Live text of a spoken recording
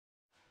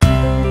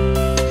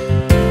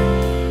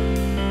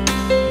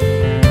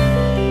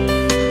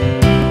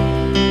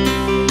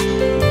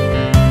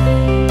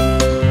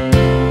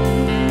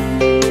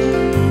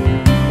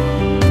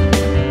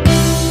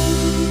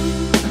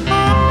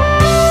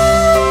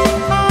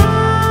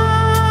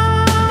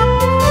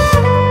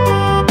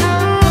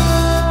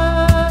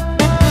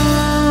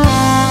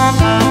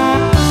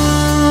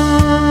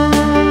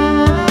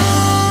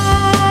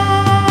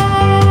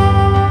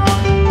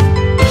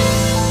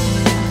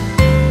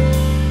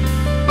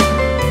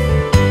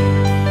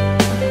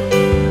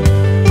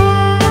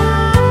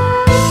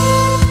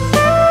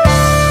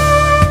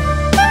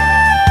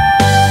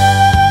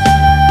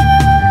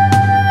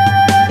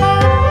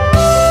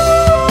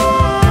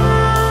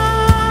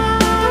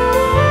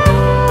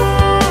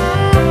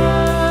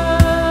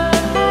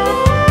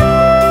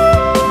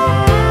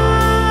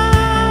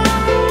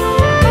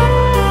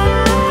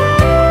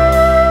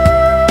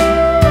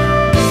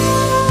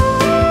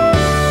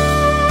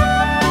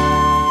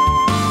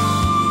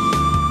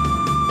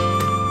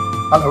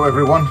Hello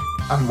everyone,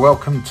 and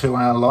welcome to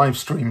our live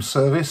stream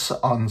service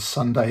on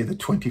Sunday the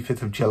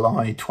 25th of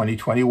July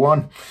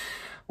 2021.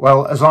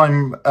 Well, as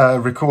I'm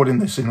recording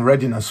this in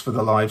readiness for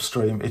the live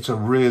stream, it's a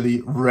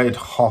really red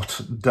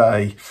hot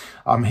day.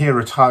 I'm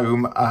here at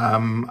home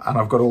and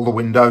I've got all the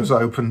windows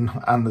open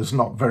and there's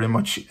not very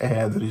much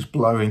air that is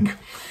blowing.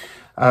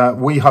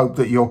 We hope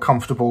that you're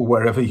comfortable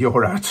wherever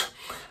you're at.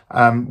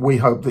 We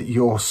hope that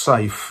you're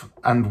safe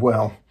and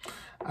well.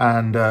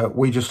 And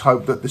we just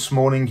hope that this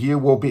morning you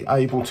will be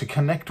able to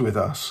connect with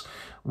us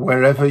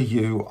wherever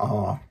you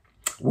are.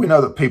 We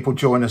know that people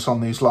join us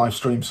on these live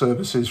stream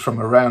services from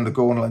around the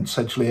Gornal and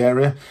Sedgley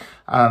area,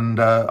 and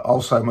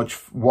also much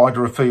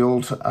wider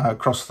afield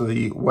across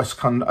the West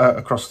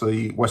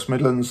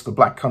Midlands, the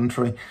Black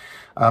Country,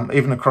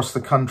 even across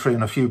the country,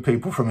 and a few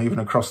people from even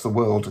across the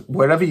world.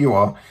 Wherever you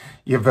are,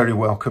 you're very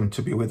welcome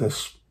to be with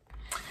us.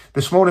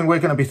 This morning we're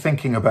going to be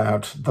thinking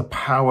about the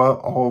power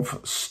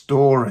of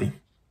story.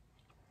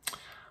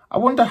 I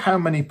wonder how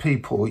many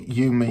people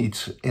you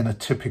meet in a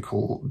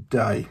typical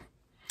day.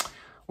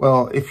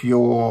 Well, if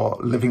you're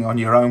living on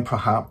your own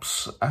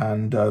perhaps,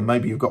 and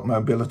maybe you've got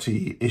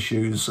mobility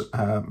issues,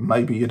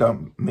 maybe you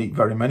don't meet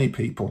very many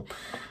people.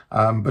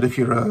 But if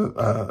you're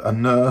a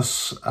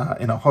nurse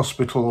in a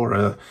hospital,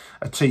 or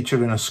a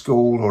teacher in a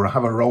school, or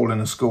have a role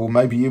in a school,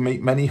 maybe you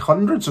meet many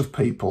hundreds of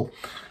people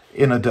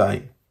in a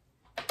day.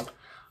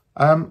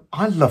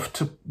 I love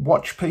to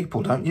watch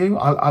people, don't you?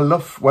 I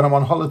love, when I'm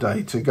on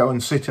holiday, to go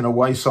and sit in a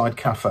wayside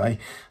cafe,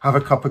 have a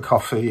cup of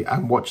coffee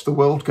and watch the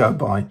world go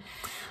by.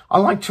 I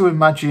like to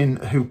imagine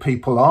who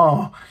people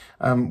are,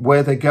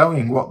 where they're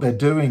going, what they're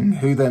doing,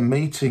 who they're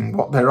meeting,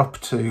 what they're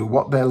up to,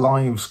 what their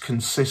lives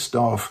consist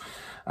of,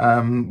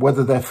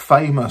 whether they're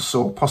famous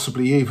or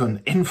possibly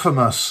even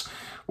infamous,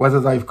 whether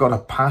they've got a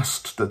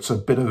past that's a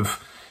bit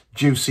of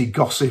juicy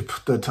gossip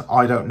that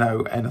I don't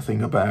know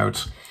anything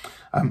about.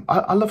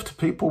 I love to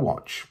people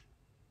watch.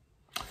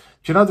 Do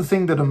you know the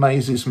thing that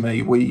amazes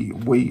me?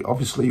 We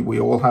obviously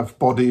all have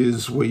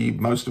bodies.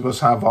 Most of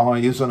us have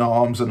eyes and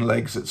arms and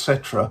legs,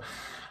 etc.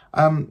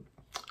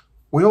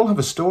 We all have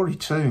a story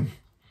too.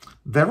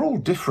 They're all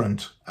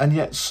different, and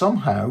yet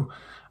somehow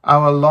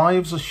our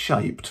lives are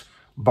shaped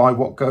by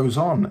what goes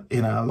on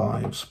in our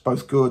lives,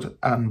 both good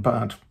and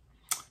bad.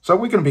 So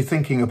we're going to be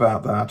thinking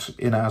about that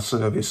in our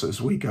service as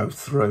we go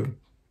through.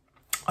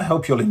 I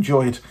hope you'll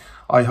enjoy it.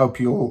 I hope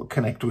you'll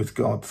connect with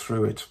God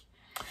through it.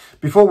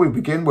 Before we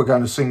begin, we're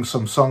going to sing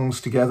some songs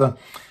together,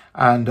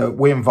 and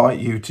we invite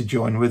you to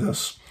join with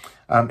us.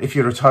 If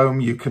you're at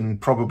home, you can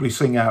probably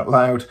sing out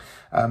loud.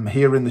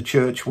 Here in the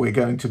church, we're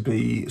going to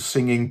be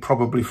singing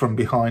probably from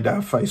behind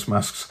our face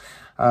masks.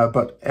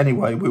 But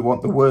anyway, we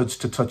want the words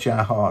to touch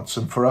our hearts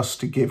and for us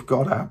to give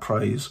God our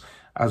praise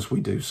as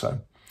we do so.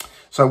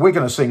 So we're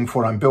going to sing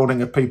for I'm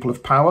Building a People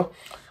of Power,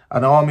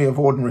 an army of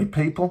ordinary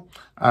people,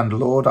 and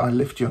Lord, I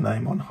lift your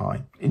name on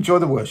high. Enjoy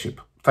the worship.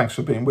 Thanks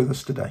for being with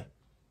us today.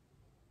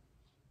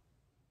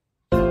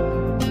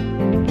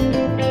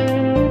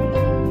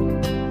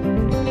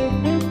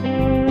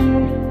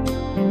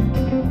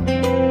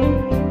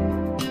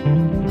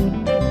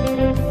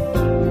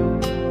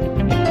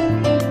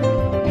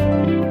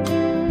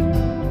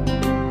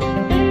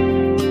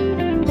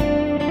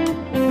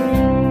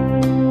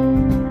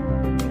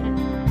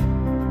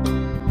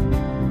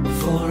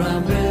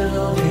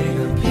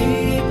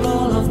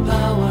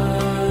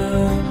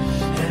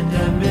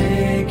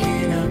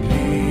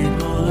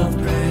 People of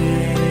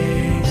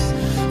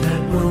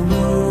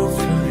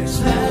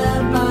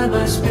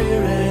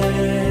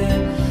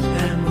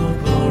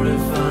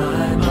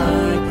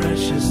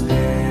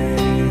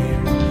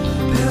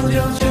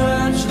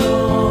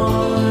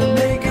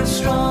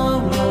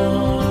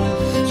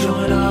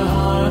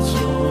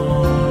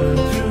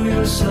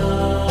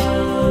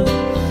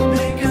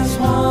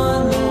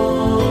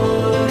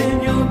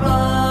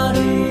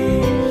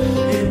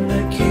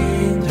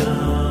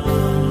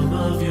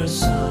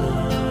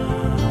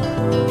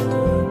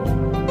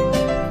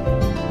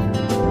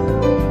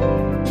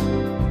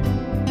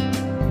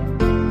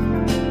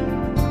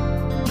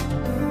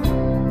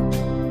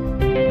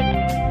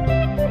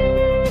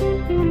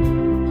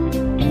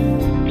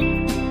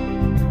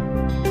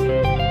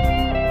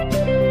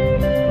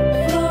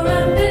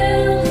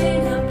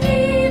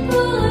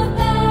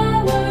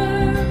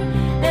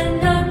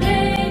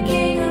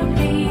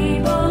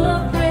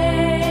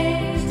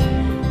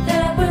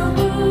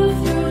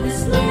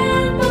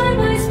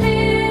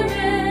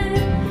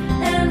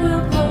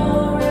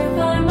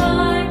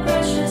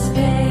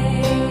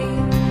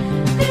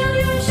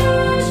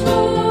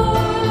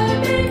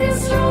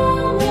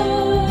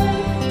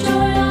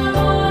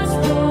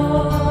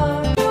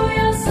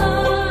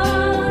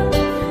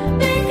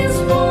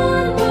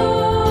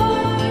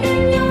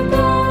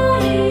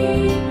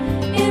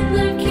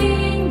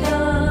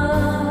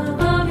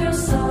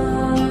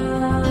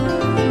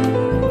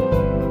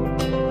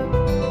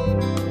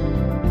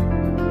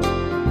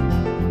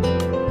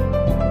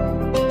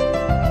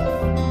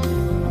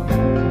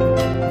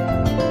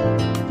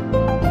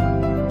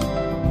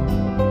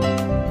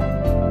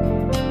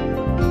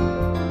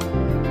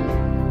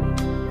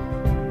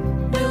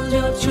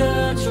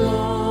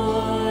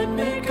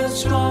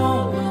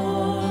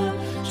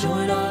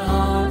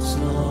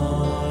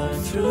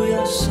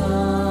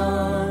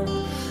Son.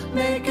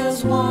 Make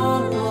us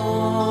one,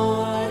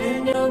 Lord,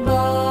 in your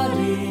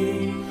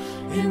body,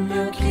 in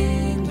the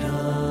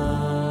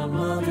kingdom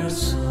of your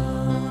Son.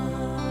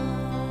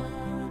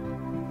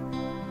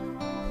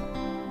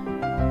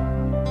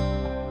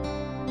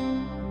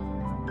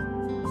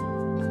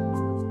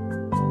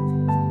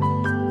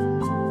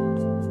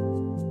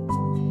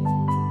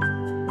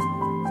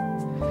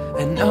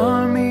 An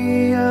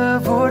army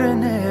of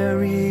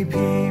ordinary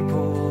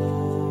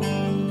people,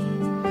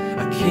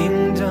 a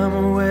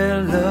kingdom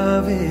where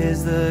love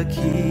is the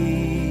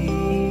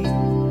key,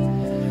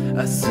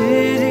 a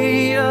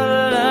city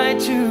of light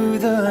to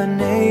the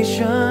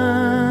nations,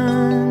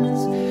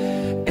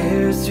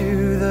 heirs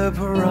to the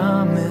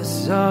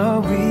promise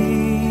are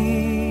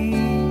we,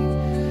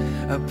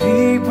 a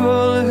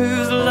people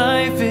whose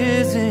life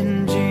is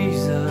in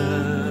Jesus,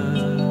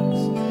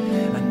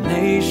 a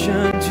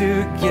nation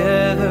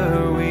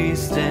together we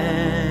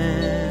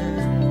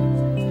stand.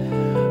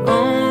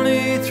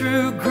 Only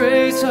through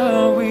grace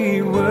are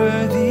we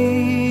worthy,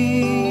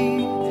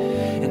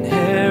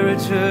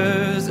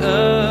 inheritors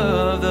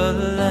of the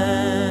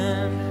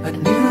Lamb. A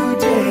new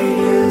day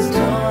is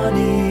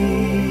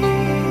dawning,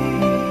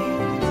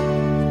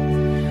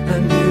 a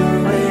new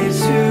age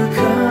to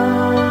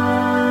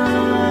come,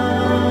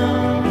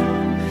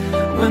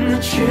 when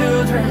the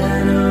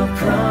children of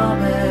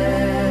promise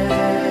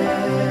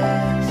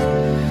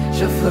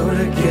shall flow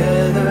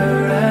together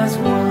as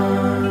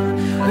one,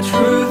 a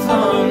truth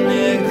long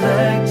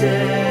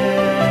neglected,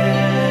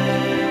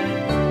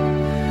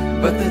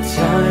 but the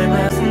time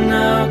has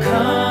now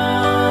come,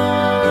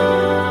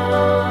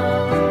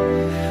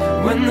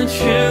 when the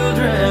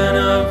children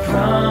of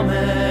promise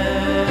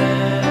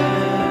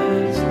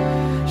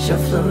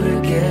shall flow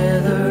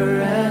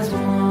together as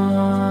one.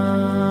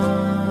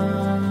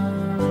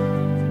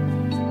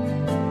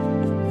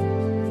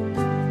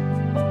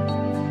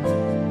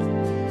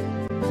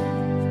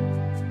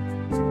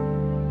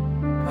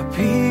 A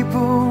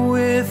people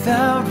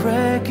without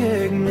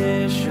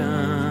recognition,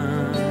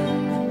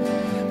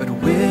 but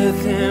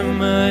with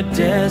him a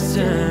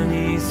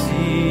destiny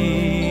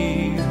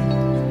sealed,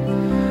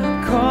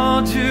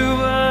 called to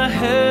a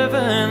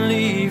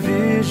heavenly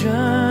vision,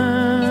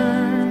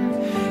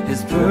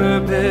 his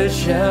purpose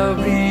shall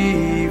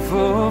be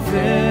fulfilled.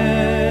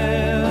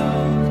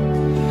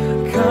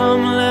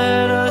 Come,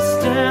 let us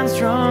stand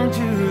strong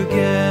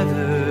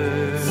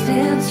together,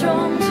 Stand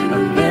strong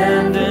together.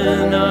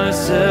 abandon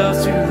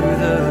ourselves to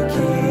the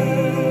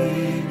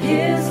King.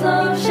 His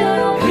love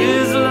shall be.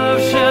 His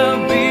love shall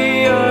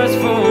be ours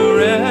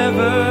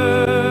forever.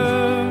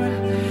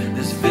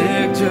 This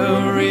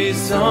victory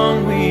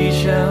song we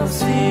shall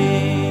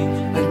sing.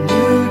 A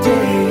new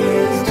day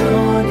is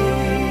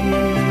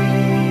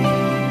dawning,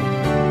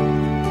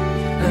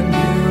 a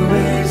new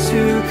age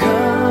to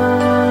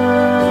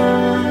come,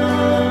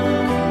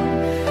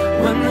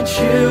 when the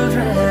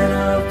children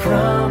of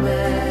promise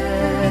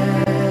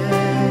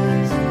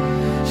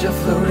shall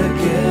flow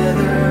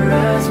together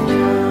as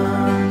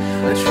one,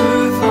 a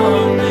truth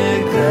long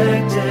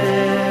neglected,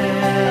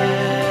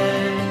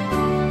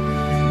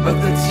 but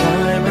the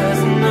time has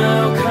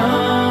now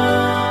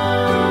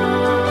come,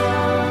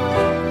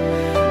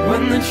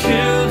 when the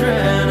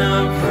children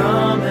of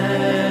promise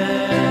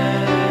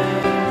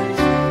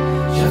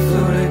shall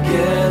flow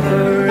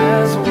together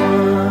as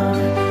one.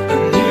 A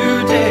new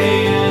day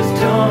is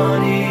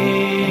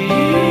dawning,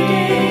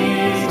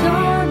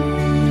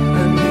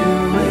 a new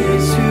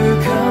age to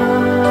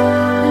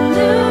come,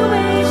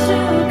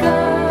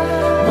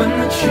 when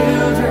the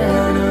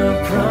children of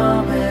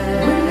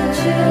promise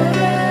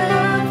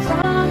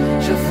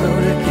shall flow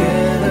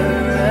together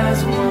as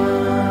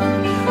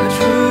one, a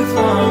truth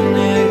long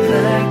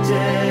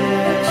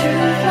neglected,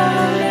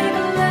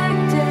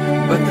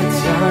 but the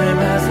time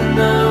has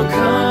now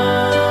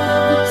come,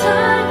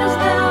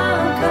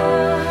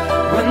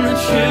 when the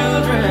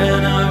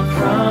children of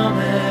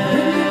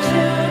promise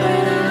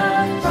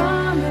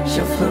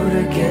shall flow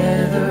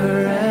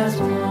together as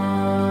one.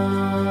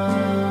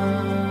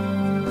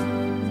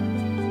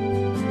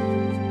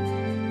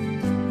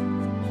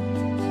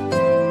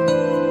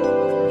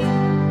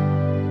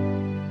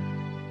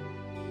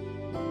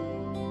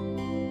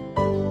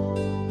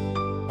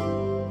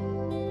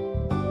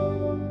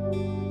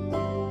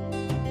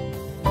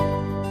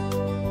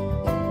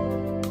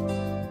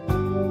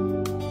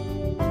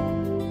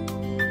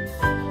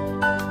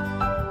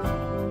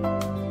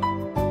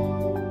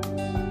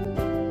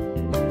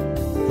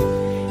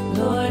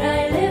 Lord,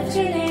 I lift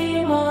your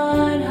name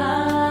on high.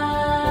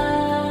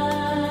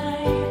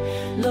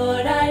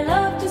 Lord, I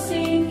love to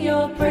sing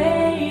your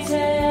praises.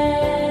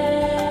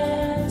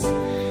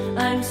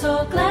 I'm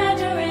so glad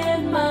you're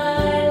in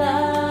my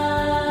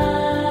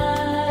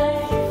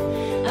life.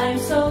 I'm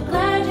so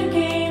glad you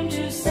came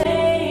to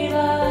save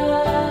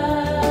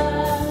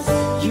us.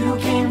 You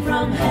came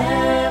from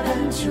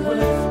heaven to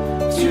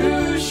earth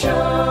to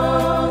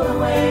show the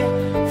way,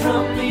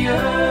 from the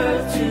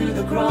earth to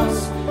the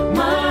cross,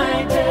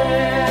 my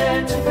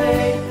debt to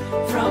pay,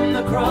 from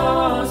the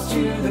cross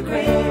to the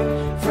grave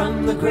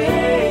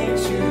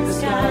to the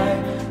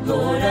sky.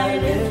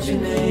 your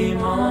name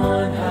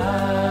on high.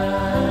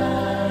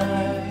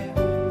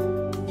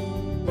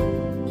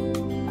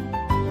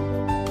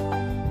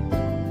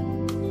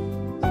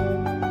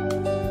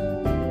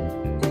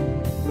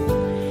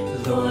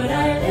 Lord,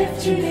 I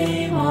lift your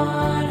name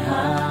on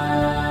high.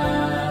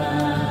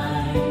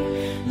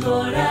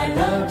 Lord, I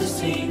love to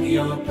sing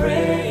your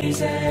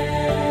praises.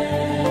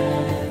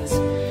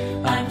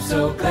 I'm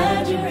so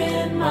glad you're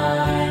in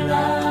my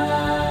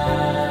life.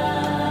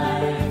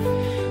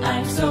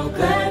 I'm so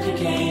glad you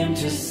came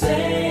to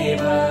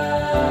save us.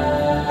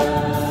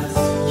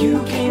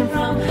 You came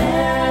from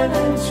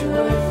heaven to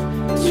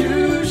earth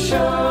to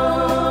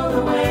show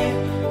the way,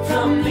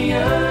 from the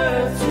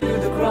earth to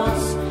the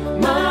cross,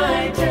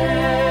 my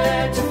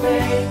debt to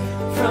pay.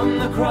 From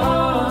the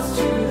cross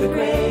to the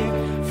grave,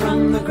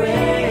 from the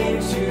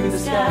grave to the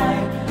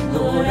sky,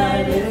 Lord,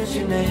 I lift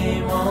your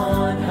name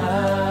on high.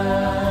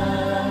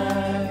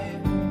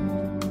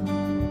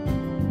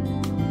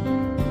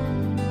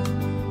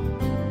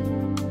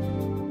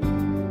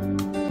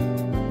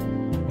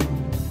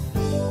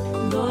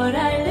 Lord,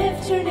 I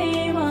lift your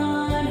name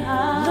on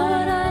high.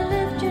 Lord, I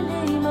lift your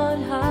name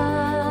on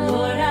high.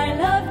 Lord, I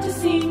love to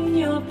sing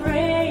your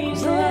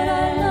praises. Lord,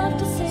 I love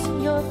to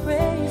sing your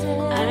praises.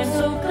 And I'm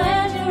so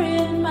glad you're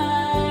in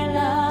my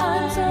life.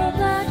 I'm so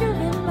glad you're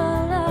in my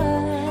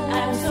life.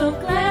 I'm so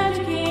glad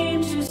you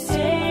came to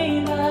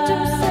save us. To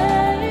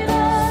save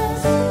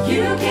us.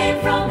 You came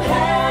from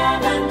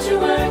heaven to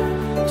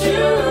earth to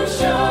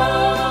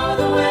show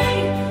the way,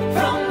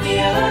 from the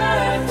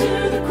earth to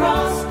the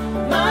cross,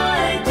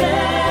 my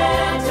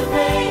debt to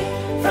pay.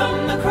 From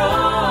the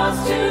cross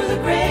to the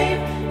grave,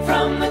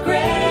 from the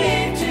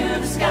grave to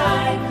the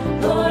sky,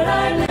 Lord,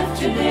 I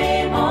lift your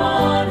name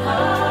on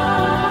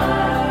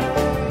high.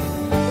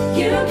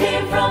 You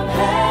came from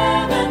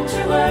heaven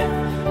to earth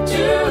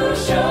to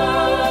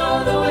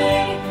show the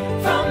way,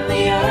 from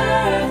the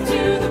earth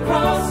to the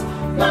cross,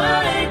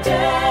 my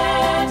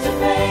debt to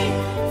pay.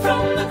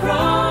 From the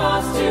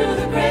cross to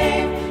the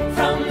grave,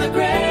 from the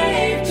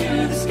grave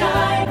to the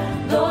sky,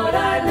 Lord,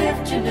 I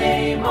lift your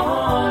name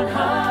on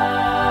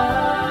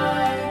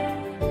high.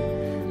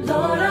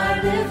 Lord,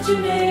 I lift your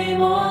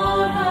name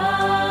on high.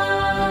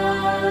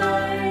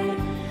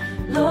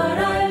 Lord,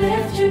 I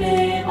lift your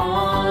name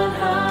on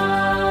high.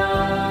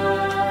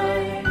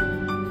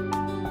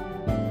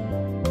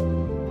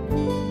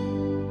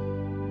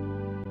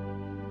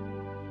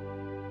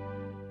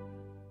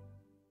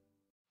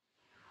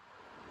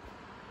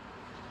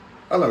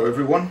 Hello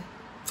everyone,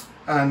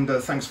 and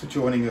thanks for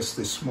joining us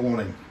this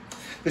morning.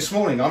 This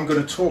morning I'm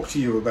going to talk to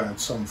you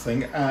about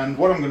something, and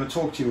what I'm going to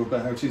talk to you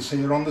about is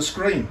here on the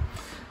screen.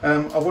 I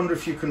wonder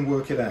if you can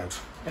work it out.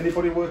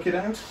 Anybody work it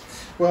out?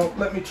 Well,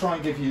 let me try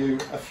and give you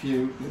a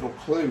few little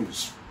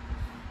clues,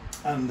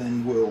 and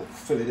then we'll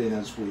fill it in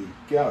as we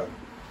go.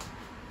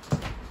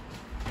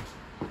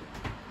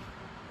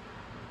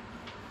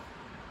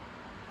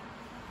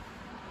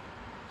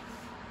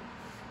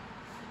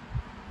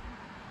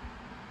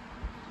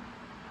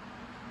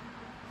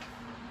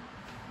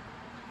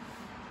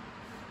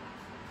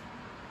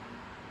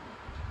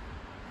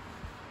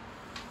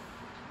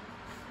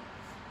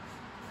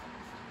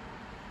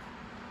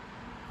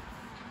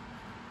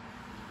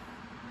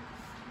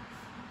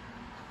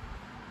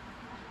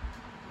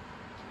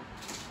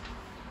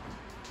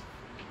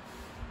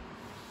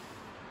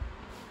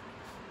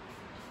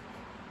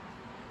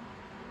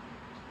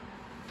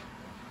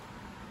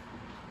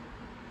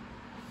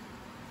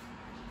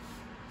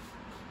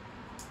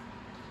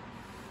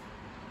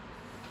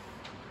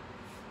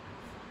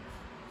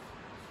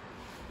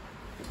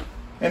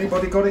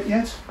 Anybody got it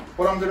yet?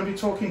 What I'm going to be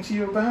talking to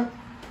you about?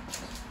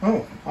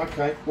 Oh,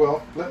 okay.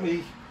 Well, let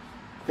me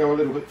go a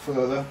little bit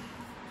further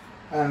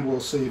and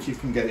we'll see if you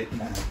can get it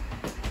now.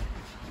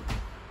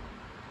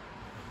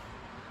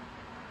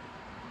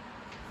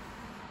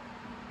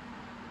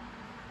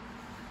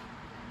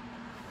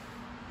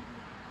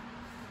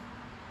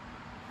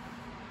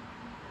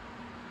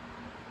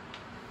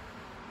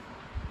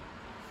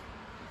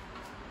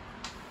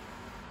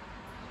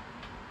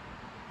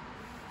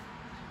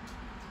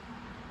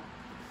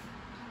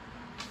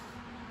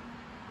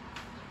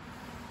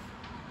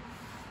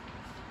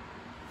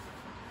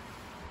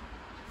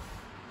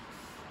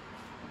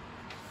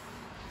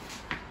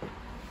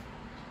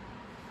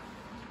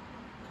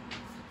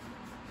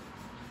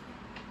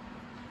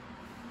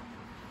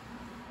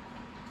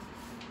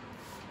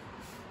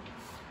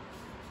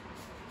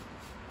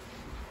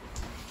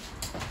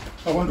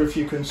 I wonder if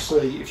you can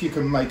see, if you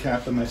can make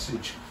out the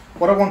message.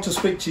 What I want to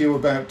speak to you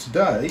about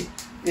today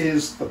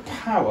is the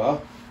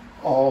power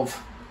of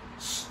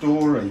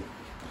story.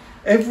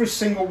 Every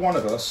single one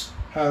of us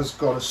has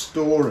got a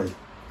story.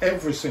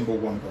 Every single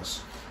one of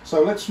us.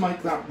 So let's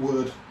make that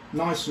word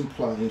nice and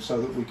plain so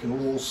that we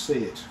can all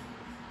see it.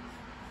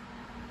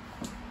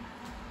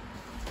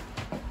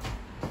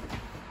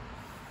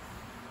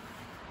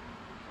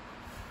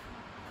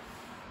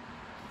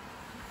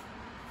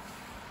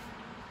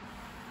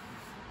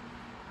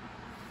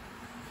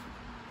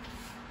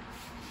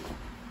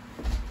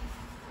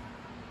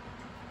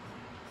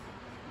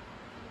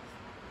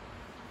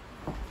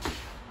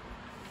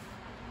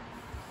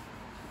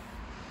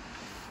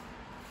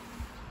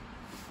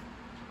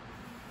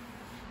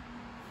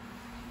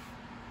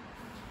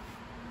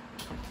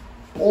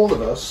 all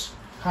of us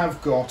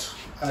have got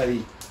a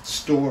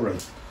story.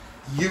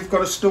 You've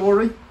got a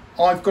story,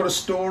 I've got a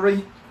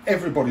story,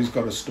 everybody's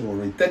got a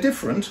story. They're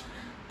different,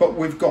 but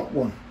we've got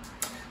one.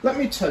 Let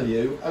me tell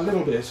you a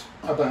little bit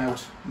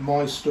about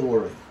my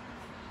story.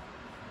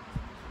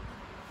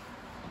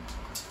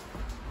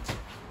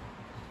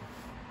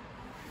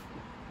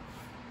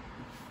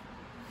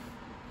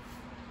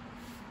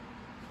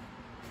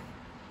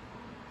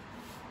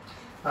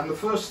 And the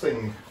first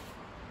thing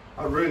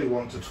I really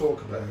want to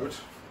talk about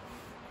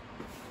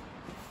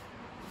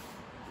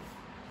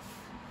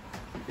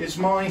is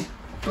my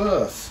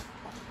birth.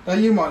 Now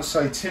you might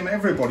say, Tim,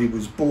 everybody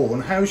was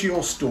born. How's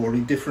your story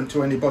different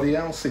to anybody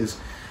else's?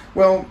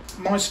 Well,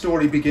 my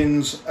story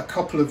begins a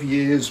couple of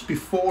years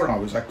before I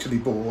was actually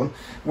born,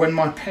 when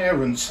my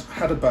parents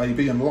had a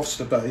baby and lost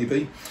a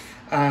baby,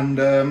 and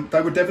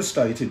they were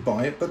devastated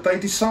by it, but they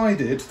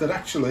decided that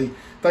actually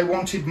they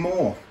wanted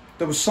more.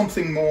 There was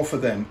something more for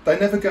them. They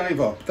never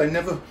gave up. They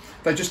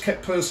just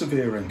kept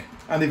persevering.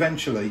 And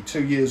eventually,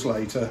 2 years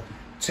later,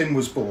 Tim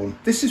was born.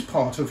 This is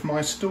part of my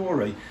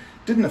story.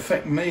 Didn't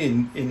affect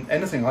me in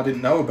anything. I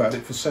didn't know about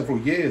it for several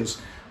years,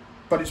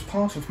 but it's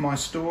part of my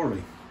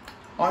story.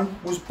 I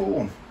was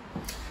born.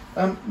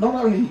 Not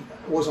only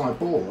was I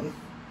born,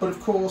 but of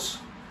course,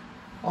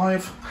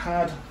 I've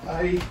had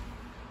a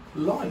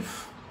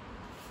life.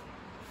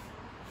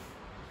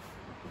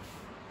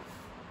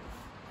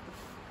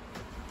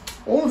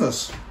 All of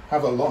us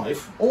have a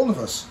life. All of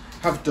us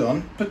have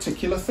done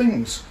particular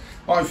things.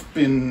 I've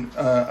been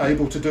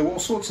able to do all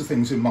sorts of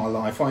things in my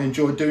life. I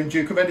enjoyed doing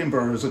Duke of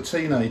Edinburgh as a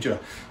teenager.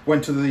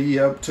 Went to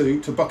the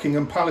to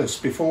Buckingham Palace.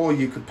 Before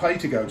you could pay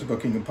to go to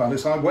Buckingham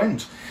Palace, I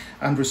went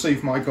and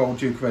received my Gold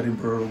Duke of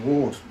Edinburgh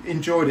award.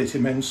 Enjoyed it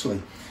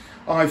immensely.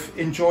 I've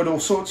enjoyed all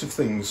sorts of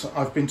things.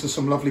 I've been to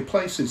some lovely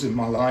places in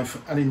my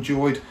life and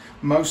enjoyed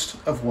most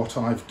of what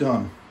I've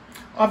done.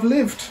 I've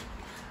lived.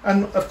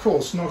 And of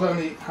course, not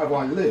only have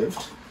I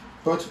lived,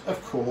 but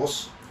of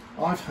course,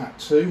 I've had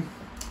to,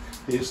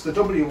 here's the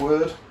W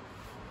word,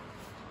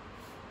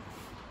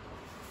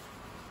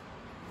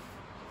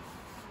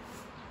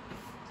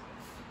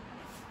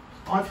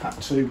 I've had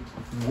to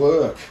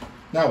work.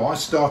 Now, I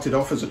started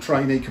off as a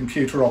trainee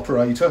computer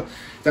operator,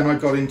 then I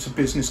got into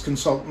business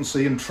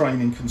consultancy and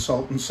training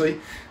consultancy,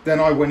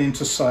 then I went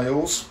into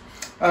sales,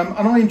 and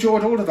I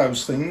enjoyed all of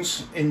those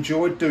things,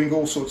 enjoyed doing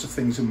all sorts of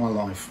things in my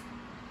life.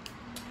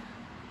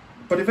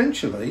 But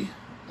eventually,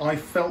 I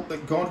felt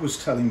that God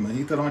was telling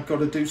me that I'd got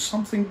to do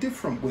something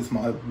different with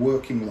my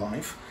working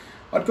life.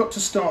 I'd got to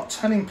start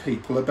telling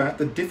people about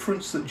the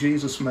difference that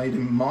Jesus made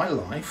in my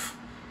life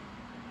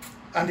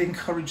and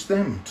encourage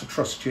them to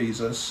trust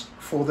Jesus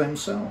for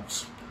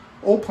themselves.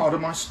 All part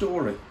of my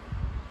story.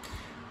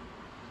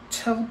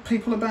 Tell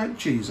people about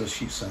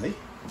Jesus, you say.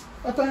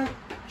 About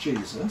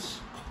Jesus?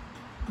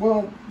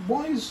 Well,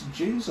 why is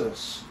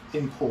Jesus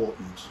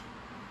important?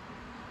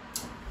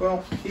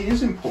 Well, he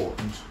is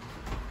important.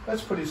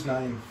 Let's put his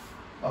name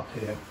up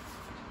here.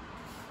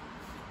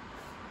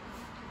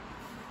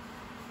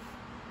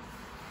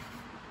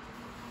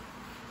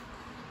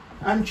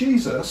 And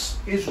Jesus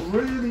is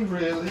really,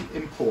 really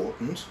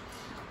important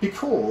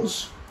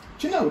because,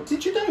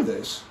 did you know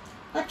this?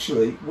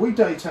 Actually, we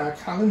date our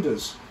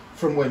calendars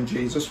from when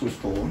Jesus was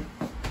born.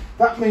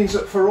 That means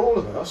that for all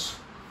of us,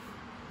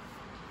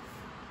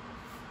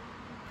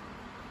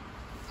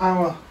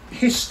 our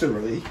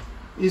history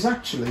is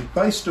actually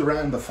based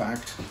around the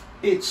fact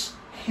it's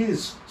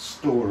his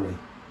story,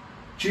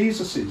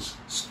 Jesus's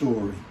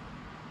story.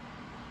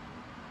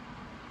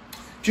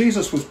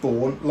 Jesus was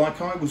born like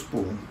I was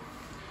born.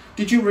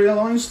 Did you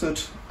realise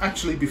that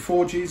actually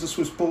before Jesus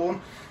was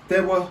born,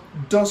 there were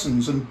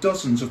dozens and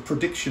dozens of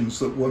predictions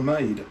that were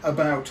made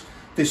about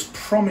this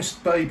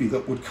promised baby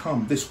that would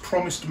come, this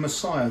promised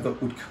Messiah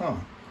that would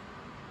come?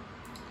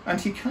 And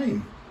he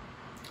came.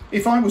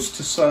 If I was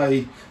to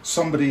say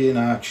somebody in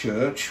our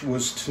church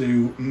was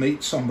to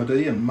meet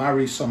somebody and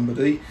marry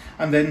somebody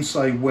and then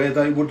say where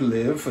they would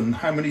live and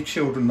how many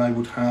children they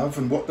would have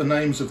and what the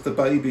names of the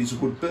babies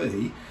would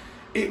be,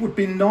 it would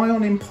be nigh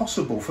on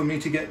impossible for me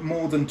to get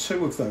more than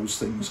 2 of those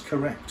things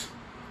correct.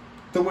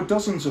 There were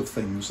dozens of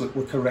things that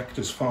were correct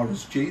as far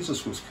as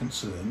Jesus was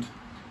concerned.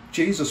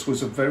 Jesus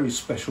was a very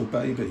special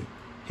baby.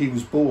 He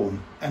was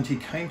born and he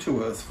came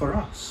to earth for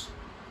us.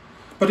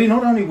 But he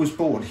not only was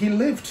born, he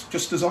lived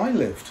just as I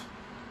lived.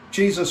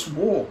 Jesus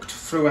walked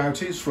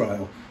throughout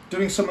Israel,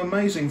 doing some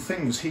amazing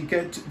things. He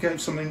gave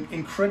some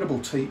incredible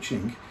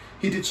teaching.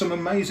 He did some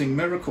amazing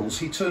miracles.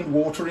 He turned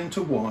water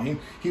into wine.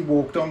 He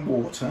walked on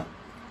water.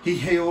 He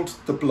healed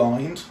the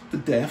blind, the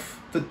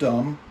deaf, the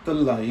dumb, the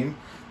lame,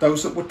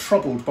 those that were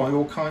troubled by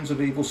all kinds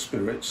of evil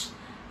spirits.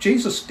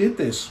 Jesus did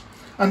this.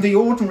 And the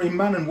ordinary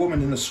man and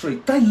woman in the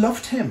street, they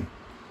loved him.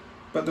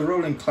 But the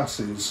ruling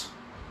classes,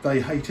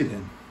 they hated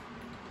him.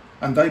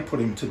 And they put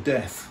him to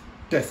death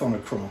on a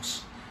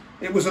cross.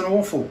 It was an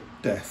awful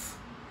death.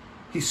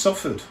 He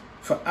suffered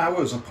for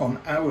hours upon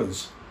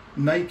hours,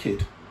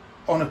 naked,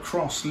 on a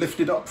cross,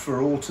 lifted up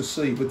for all to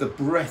see, with the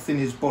breath in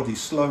his body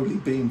slowly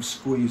being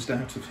squeezed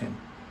out of him.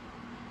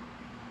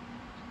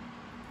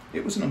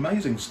 It was an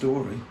amazing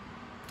story.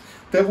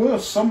 There were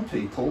some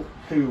people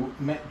who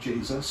met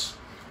Jesus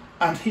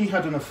and he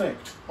had an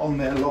effect on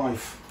their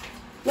life.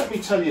 Let me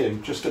tell you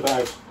just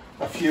about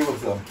a few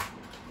of them.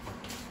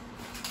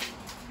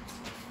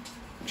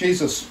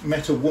 Jesus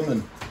met a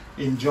woman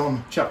in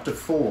John chapter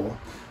 4.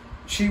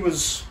 She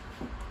was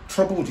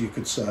troubled, you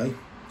could say.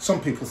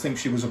 Some people think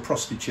she was a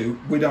prostitute.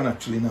 We don't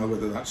actually know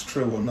whether that's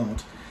true or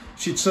not.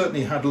 She'd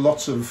certainly had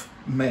lots of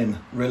male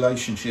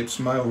relationships,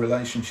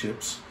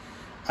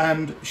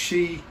 and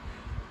she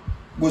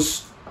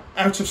was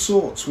out of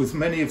sorts with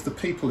many of the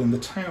people in the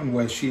town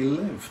where she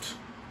lived.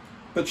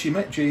 But she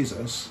met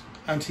Jesus,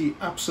 and he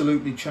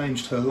absolutely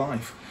changed her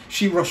life.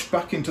 She rushed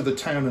back into the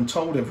town and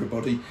told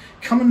everybody,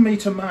 "Come and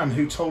meet a man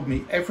who told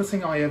me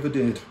everything I ever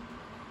did."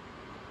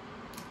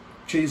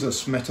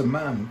 Jesus met a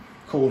man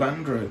called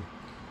Andrew,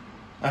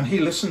 and he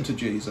listened to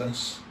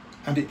Jesus,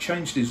 and it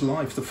changed his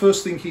life. The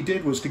first thing he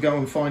did was to go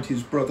and find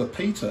his brother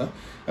Peter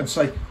and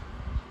say,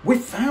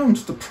 "We've found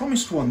the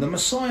promised one, the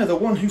Messiah, the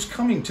one who's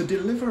coming to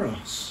deliver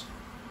us."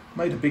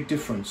 Made a big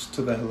difference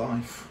to their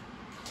life.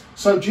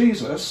 So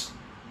Jesus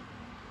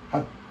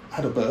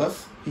had a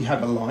birth, he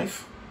had a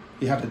life,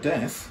 he had a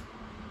death.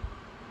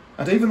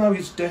 And even though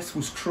his death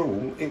was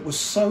cruel, it was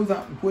so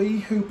that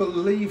we who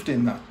believed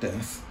in that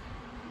death,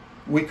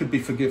 we could be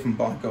forgiven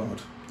by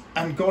God.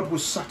 And God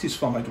was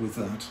satisfied with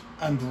that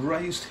and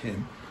raised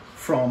him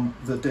from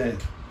the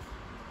dead.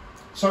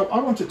 So I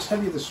want to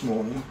tell you this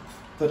morning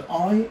that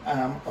I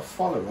am a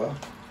follower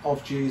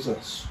of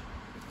Jesus.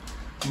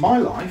 My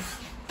life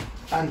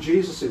and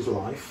Jesus'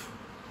 life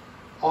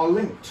are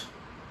linked.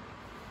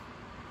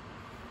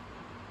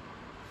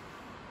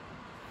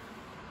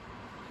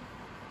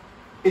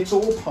 It's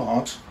all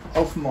part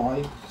of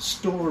my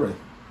story.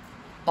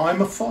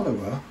 I'm a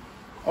follower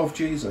of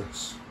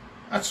Jesus.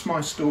 That's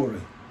my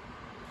story.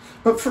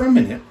 But for a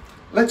minute,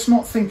 let's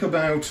not think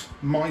about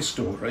my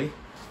story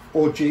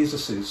or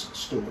Jesus'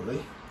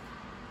 story.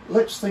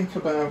 Let's think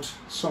about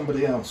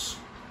somebody else.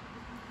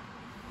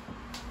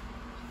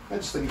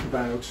 Let's think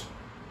about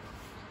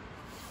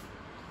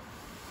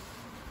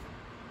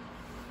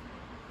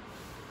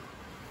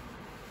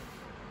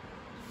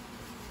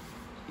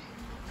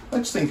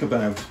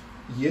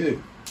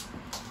you.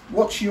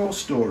 What's your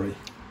story?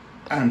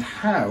 And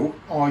how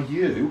are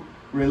you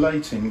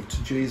relating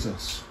to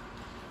Jesus?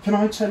 Can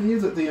I tell you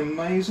that the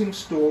amazing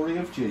story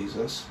of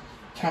Jesus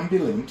can be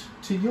linked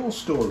to your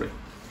story?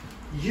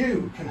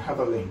 You can have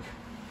a link,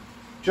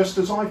 just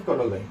as I've got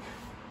a link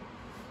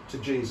to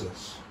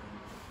Jesus.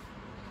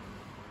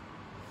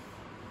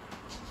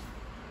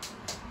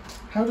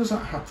 How does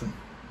that happen?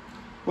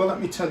 Well,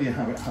 let me tell you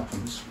how it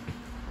happens.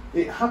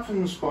 It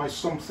happens by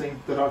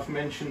something that I've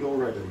mentioned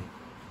already.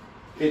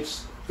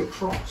 It's the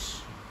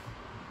cross.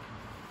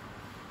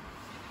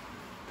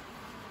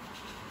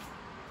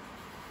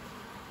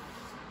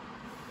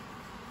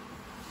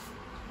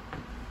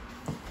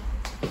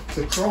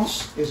 The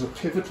cross is a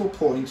pivotal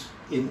point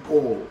in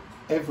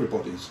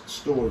everybody's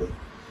story.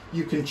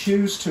 You can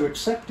choose to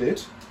accept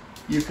it,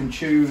 you can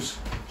choose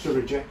to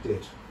reject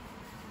it.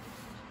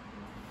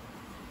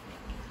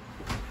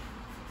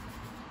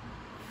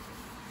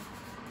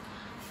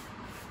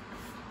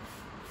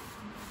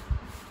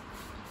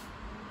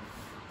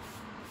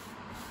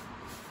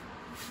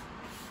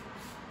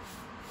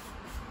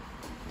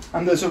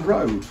 And there's a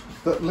road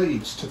that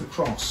leads to the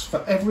cross.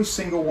 For every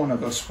single one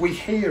of us, we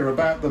hear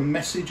about the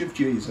message of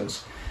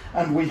Jesus,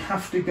 and we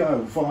have to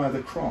go via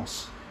the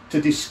cross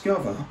to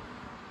discover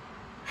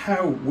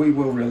how we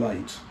will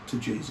relate to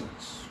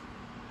Jesus.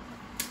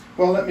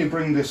 Well, let me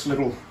bring this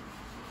little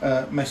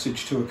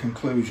message to a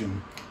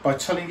conclusion by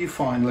telling you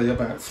finally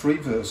about 3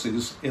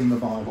 verses in the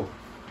Bible.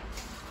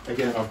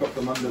 Again, I've got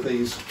them under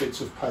these bits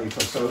of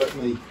paper, so let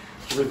me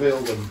reveal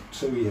them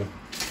to you.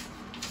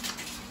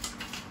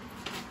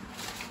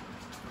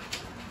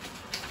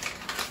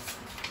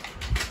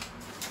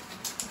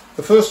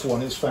 The first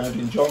one is found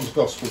in John's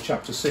Gospel,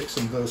 chapter 6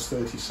 and verse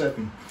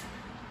 37.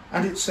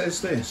 And it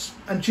says this,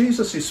 and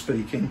Jesus is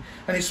speaking,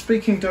 and he's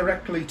speaking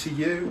directly to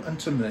you and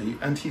to me,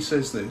 and he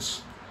says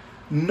this,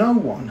 "No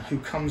one who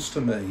comes to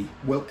me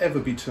will ever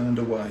be turned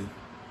away."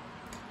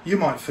 You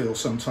might feel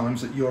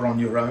sometimes that you're on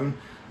your own.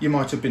 You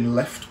might have been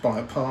left by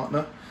a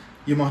partner.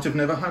 You might have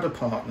never had a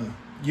partner.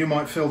 You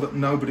might feel that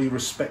nobody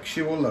respects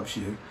you or loves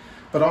you.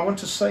 But I want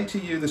to say to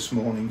you this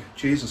morning,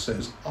 Jesus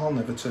says, "I'll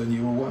never turn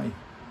you away."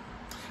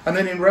 And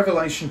then in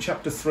Revelation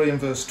chapter 3 and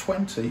verse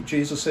 20,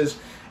 Jesus says,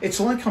 "It's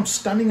like I'm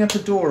standing at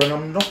a door and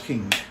I'm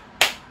knocking.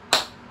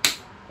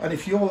 And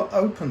if you'll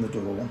open the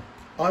door,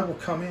 I will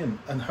come in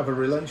and have a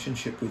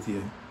relationship with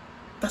you."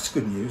 That's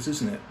good news,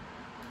 isn't it?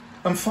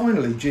 And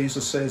finally,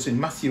 Jesus says in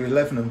Matthew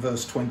 11 and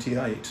verse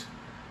 28,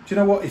 do you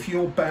know what? If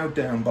you're bowed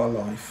down by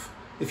life,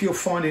 if you're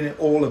finding it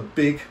all a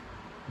big,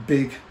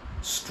 big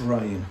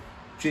strain,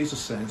 Jesus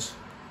says,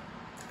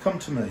 "Come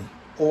to me,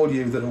 all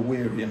you that are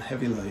weary and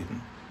heavy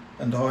laden,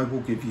 and I will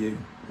give you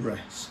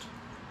rest."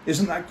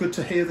 Isn't that good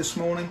to hear this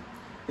morning?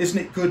 Isn't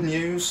it good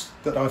news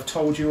that I've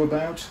told you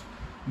about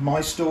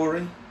my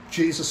story,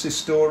 Jesus'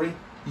 story,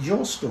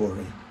 your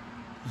story?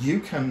 you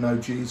can know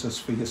Jesus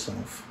for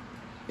yourself.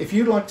 If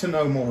you'd like to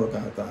know more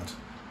about that,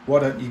 why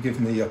don't you give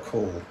me a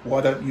call?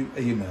 Why don't you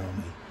email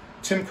me?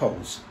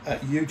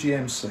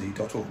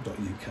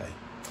 timcoles@ugmc.org.uk.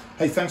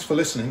 Hey, thanks for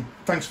listening.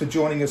 Thanks for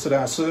joining us at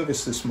our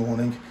service this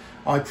morning.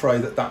 I pray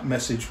that that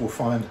message will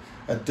find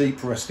a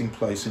deep resting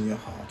place in your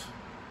heart.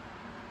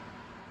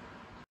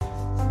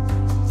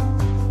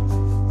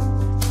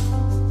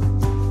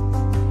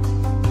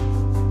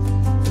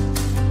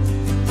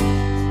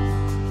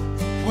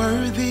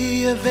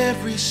 Worthy of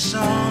every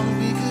song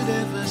we could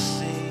ever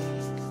sing,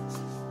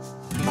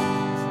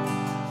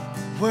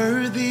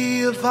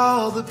 worthy of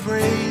all the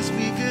praise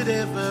we could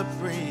ever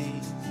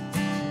bring,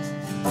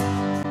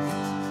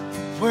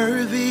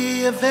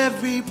 worthy of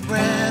every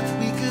breath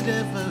we could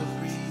ever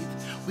breathe.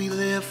 We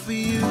live for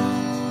you,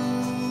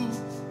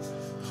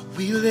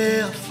 we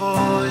live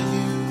for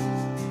you.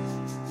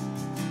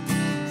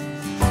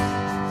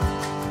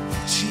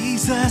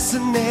 Jesus, a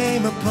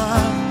name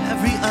above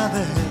every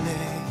other name.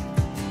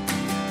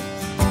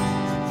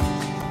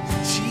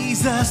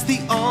 Jesus, the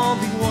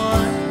only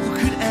one who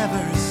could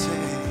ever save.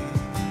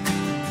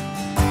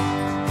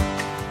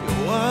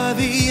 You're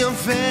worthy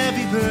of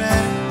every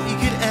breath we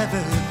could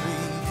ever breathe.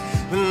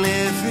 We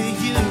live for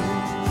you,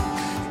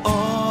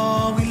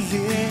 oh, we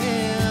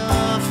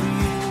live for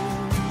you.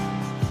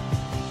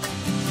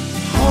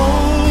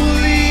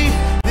 Holy,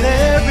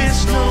 there is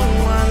no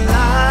one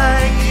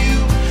like you.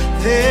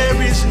 There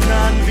is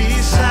none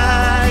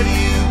beside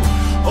you.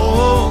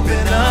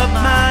 Open up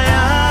my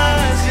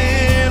eyes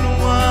in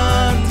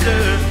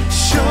wonder.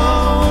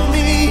 Show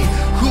me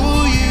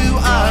who you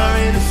are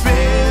and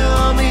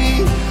fill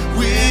me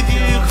with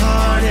your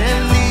heart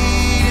and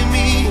lead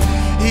me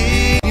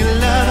in your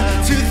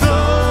love to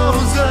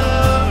those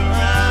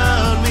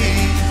around me.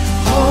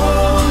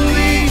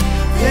 Holy,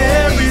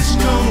 there is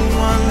no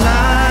one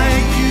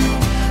like you.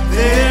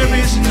 There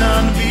is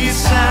none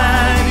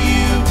beside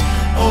you.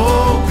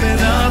 Open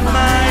up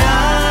my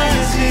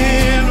eyes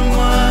in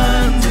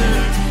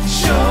wonder.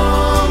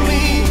 Show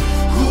me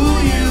who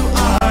you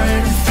are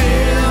and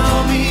fill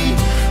me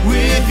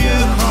with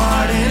your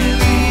heart and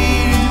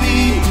lead me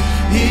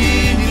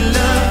in your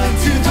love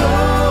to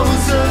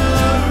those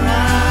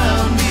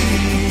around me.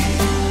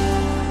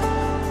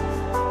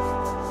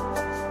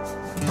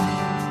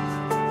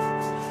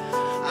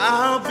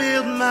 I'll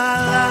build my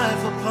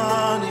life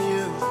upon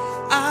you.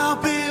 I'll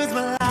build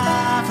my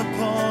life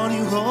upon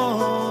you,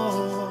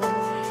 oh.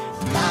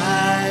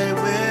 I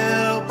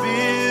will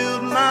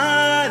build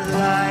my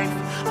life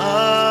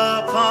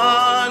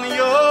upon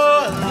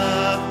your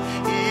love.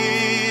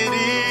 It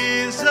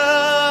is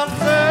a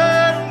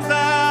firm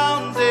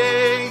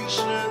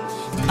foundation.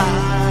 I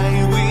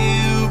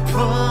will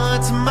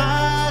put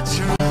my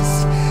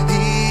trust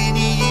in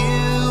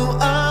you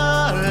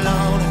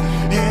alone,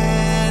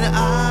 and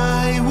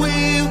I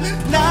will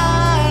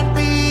not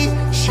be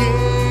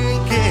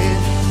shaken.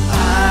 I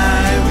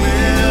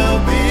will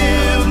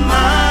build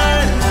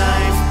my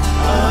life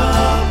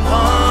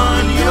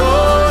upon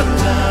your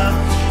love.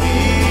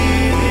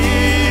 It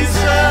is a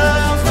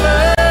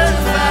firm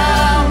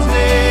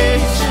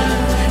foundation.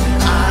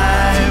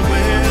 I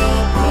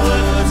will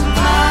put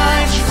my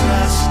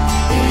trust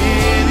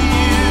in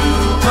you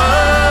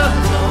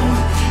alone,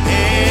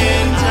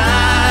 and I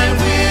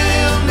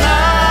will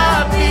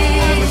not be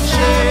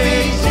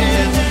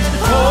shaken.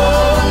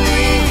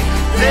 Holy,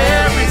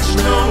 there is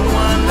no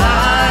one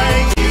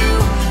like you.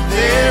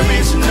 There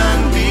is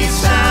none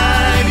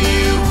beside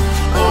you.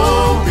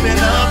 Open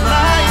up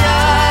my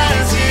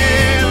eyes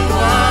in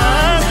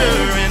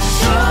wonder and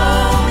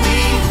show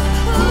me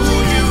who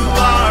you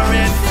are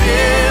and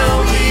fill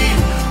me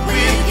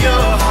with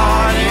your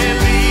heart and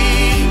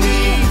lead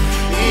me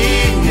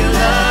in your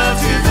love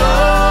to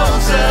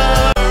those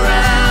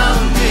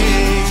around me.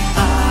 I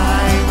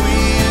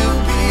will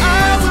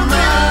build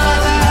my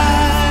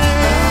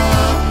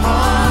life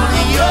upon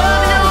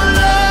your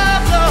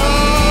love,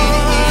 Lord.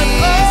 It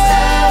is a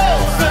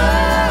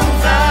firm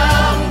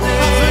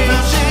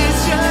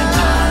foundation. I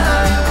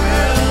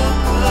will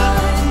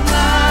put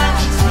my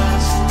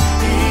trust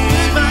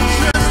in you,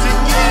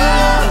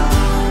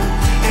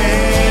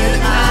 and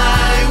I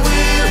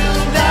will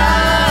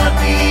not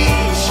be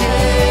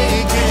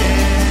shaken.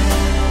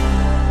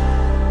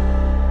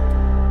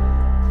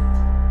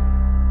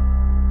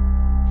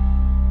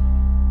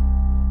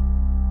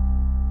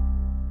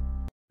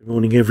 Good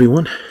morning,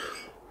 everyone,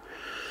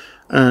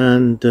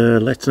 and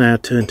let's now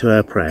turn to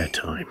our prayer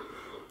time,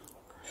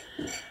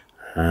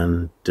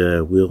 and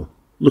we'll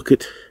look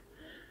at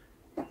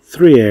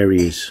three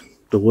areas: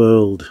 the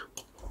world,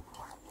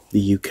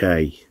 the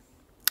UK,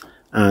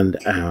 and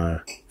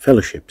our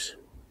fellowships.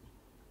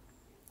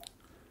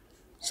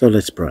 So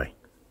let's pray.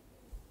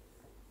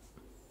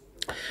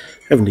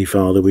 Heavenly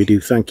Father, we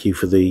do thank you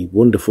for the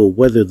wonderful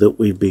weather that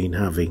we've been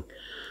having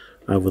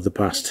over the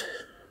past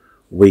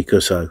week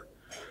or so.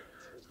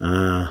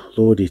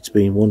 Lord, it's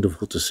been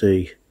wonderful to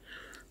see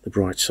the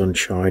bright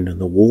sunshine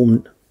and the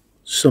warm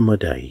summer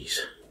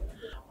days.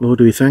 Lord,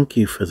 we thank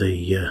you for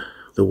the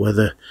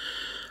weather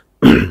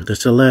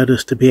that's allowed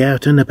us to be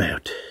out and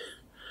about.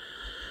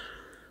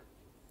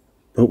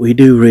 But we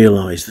do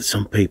realise that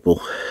some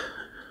people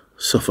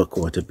suffer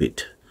quite a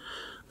bit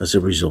as a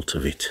result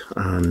of it,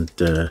 and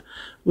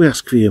we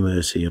ask for your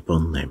mercy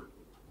upon them.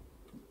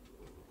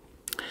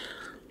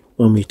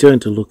 When we turn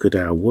to look at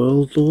our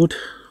world, Lord,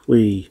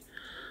 we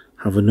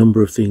have a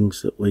number of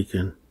things that we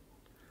can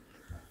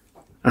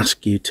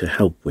ask you to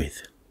help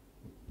with.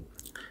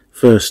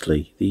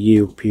 Firstly, the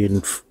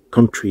European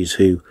countries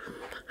who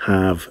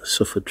have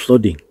suffered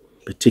flooding,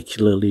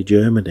 particularly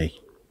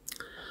Germany.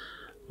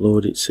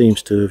 Lord, it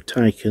seems to have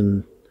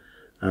taken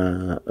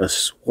a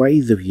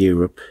swathe of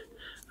Europe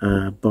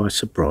by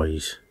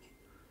surprise.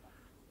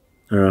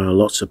 There are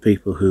lots of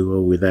people who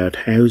are without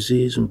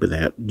houses and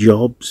without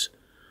jobs,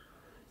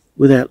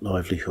 without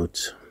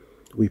livelihoods.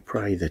 We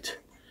pray that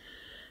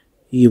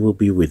you will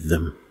be with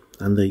them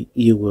and that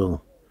you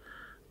will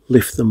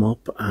lift them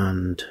up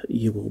and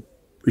you will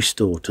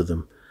restore to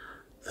them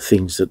the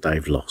things that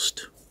they've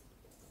lost.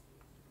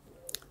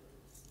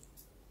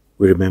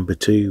 We remember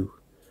too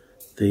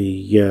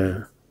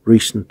the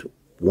recent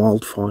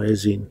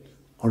wildfires in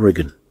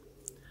Oregon,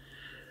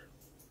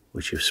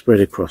 which have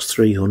spread across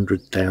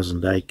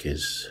 300,000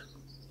 acres.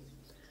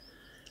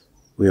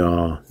 We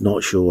are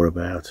not sure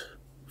about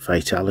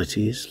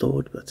fatalities,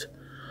 Lord, but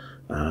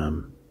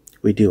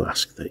we do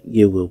ask that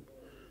you will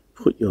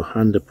put your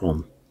hand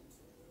upon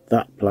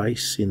that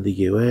place in the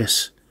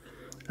US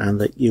and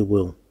that you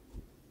will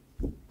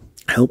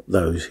help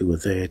those who are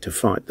there to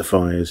fight the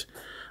fires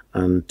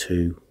and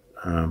to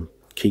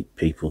keep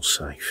people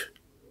safe.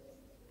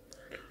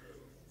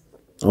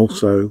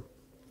 Also,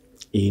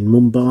 in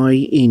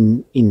Mumbai,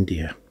 in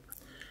India,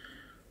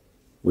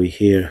 we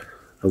hear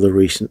of the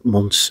recent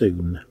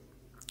monsoon,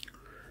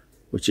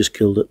 which has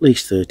killed at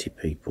least 30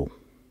 people.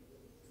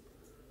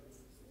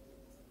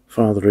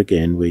 Father,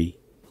 again, we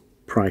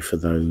pray for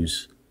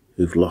those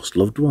who've lost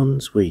loved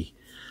ones. We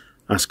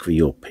ask for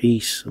your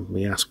peace, and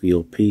we ask for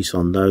your peace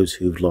on those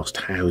who've lost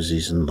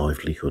houses and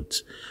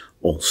livelihoods,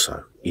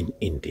 also in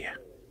India.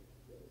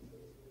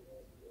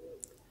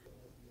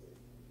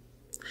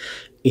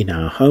 In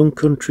our home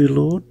country,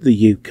 Lord,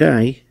 the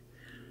UK,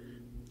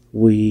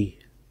 we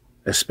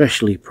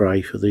especially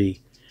pray for the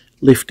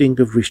lifting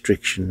of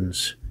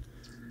restrictions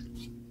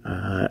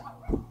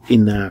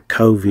in our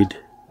COVID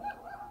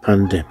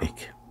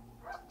pandemic.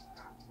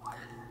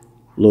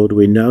 Lord,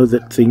 we know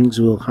that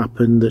things will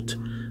happen, that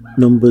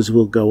numbers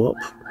will go up.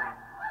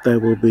 There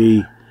will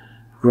be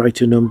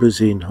greater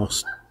numbers in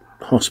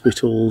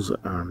hospitals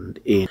and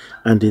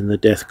in the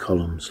death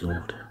columns,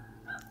 Lord.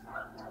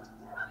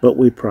 But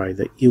we pray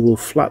that you will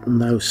flatten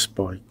those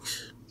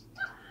spikes,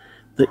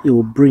 that you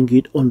will bring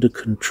it under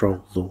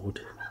control,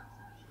 Lord,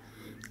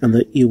 and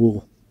that you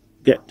will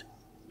get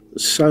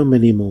so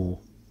many more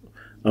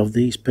of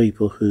these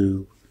people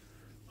who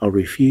are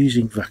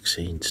refusing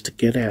vaccines to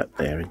get out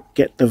there and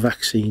get the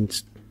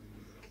vaccines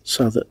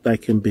so that they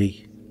can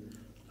be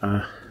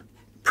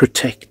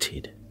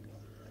protected.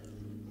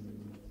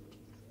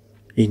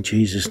 In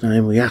Jesus'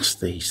 name we ask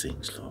these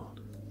things, Lord.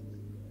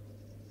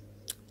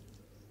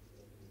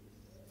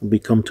 We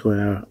come to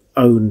our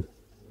own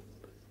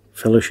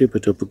fellowship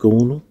at Upper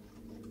Gornal,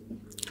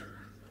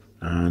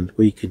 and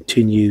we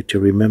continue to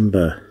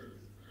remember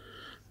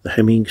the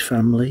Hemmings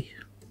family,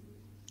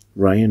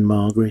 Ray and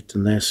Margaret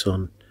and their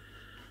son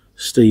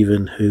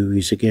Stephen, who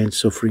is again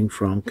suffering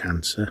from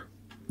cancer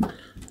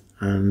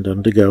and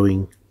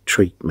undergoing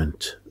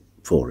treatment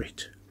for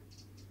it.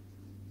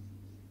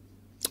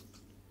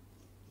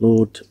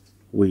 Lord,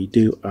 we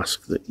do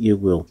ask that you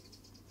will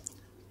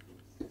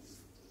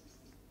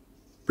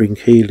bring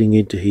healing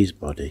into his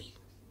body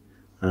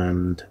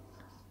and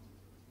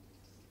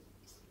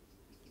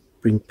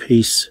bring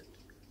peace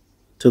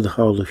to the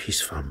whole of his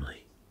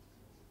family.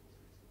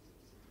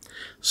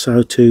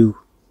 So too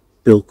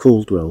Bill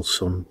Caldwell's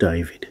son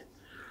David,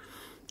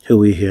 who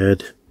we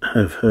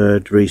have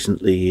heard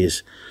recently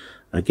is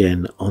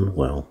again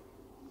unwell.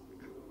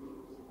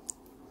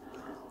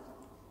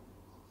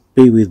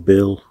 Be with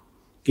Bill,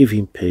 give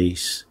him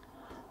peace,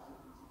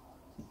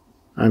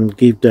 and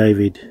give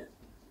David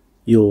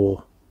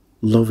your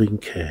loving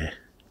care,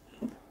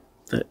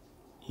 that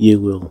you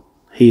will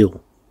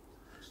heal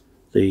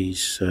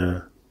these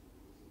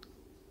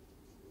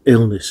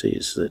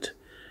illnesses that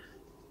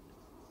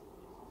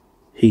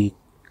he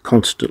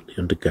constantly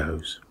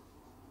undergoes.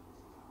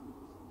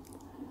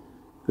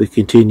 We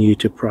continue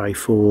to pray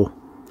for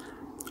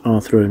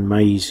Arthur and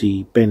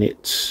Maisie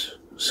Bennett's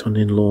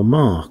son-in-law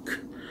Mark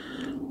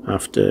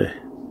after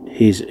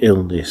his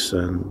illness,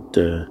 and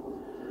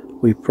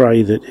we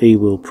pray that he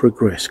will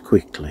progress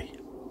quickly.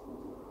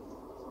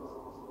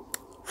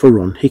 For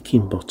Ron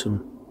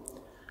Hickinbottom,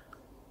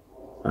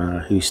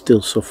 who's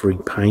still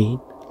suffering pain.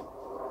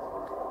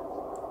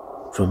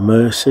 For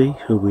Mercy,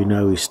 who we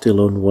know is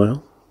still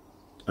unwell,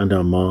 and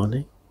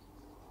Armani.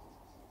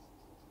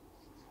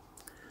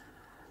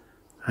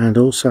 And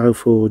also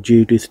for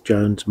Judith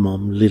Jones'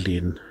 mum,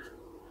 Lillian,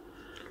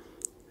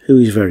 who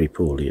is very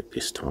poorly at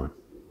this time.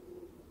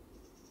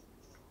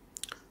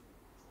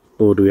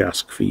 Lord, we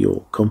ask for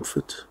your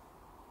comfort,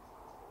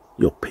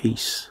 your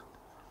peace,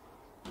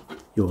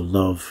 your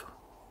love,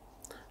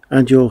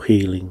 and your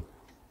healing.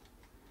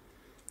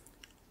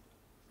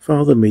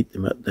 Father, meet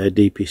them at their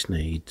deepest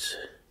needs,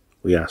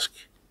 we ask.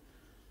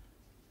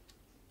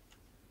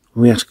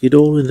 We ask it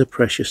all in the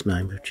precious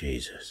name of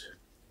Jesus.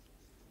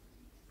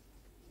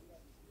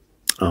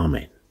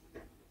 Amen.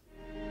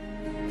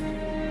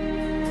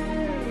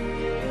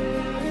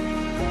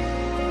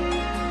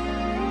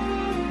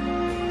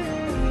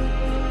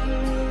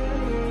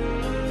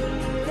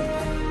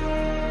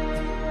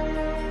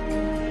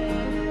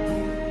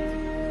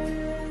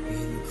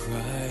 In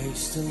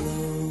Christ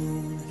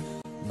alone,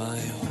 my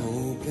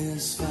hope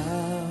is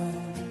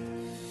found.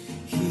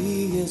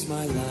 He is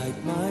my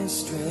light, my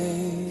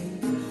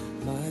strength,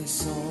 my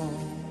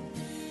song.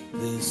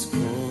 This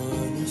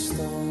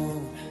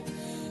cornerstone,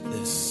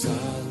 this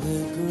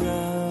solid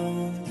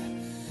ground,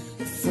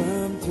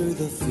 firm through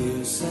the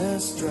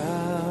fiercest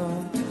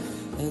drought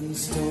and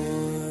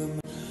storm.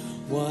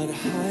 What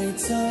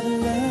heights of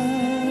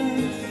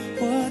love,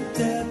 what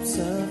depths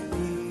of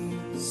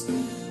peace,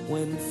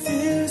 when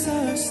fears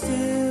are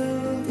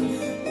still,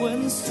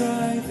 when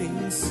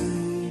striving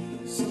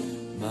cease.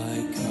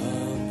 My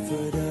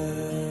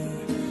comforter,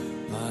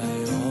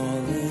 my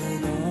all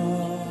in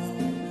all,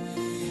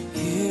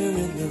 here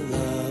in the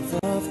love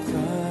of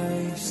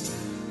Christ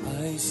I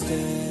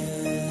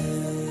stand.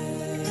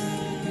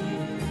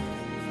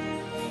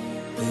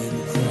 In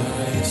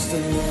Christ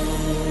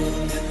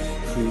alone,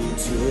 who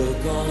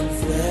took on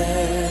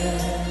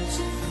flesh,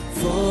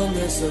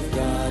 fullness of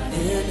God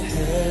in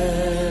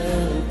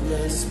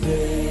helpless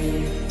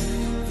babe,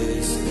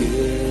 this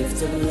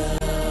gift of love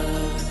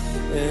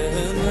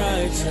and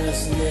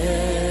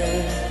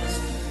righteousness,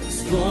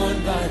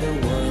 scorned by the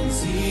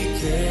ones he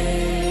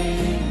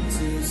came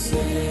to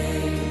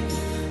save,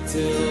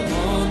 till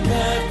on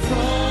that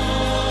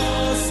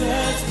cross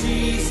as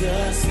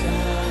Jesus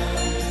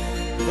died,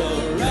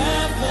 the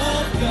wrath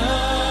of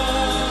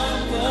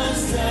God was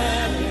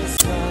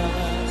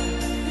satisfied.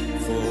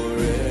 For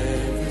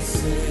every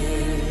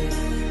sin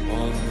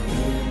on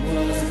whom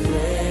was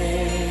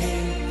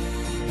laid,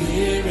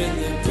 here in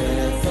the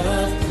death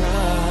of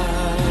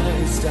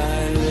Christ I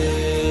live.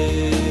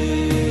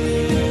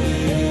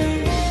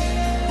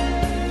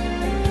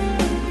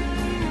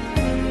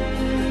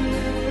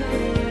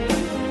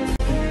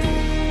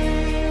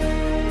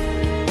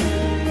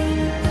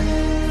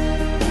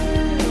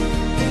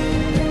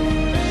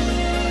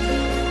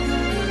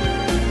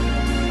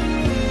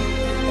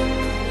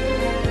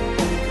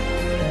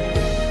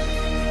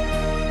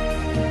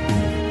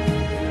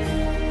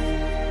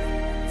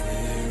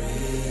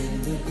 There in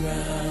the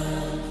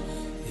ground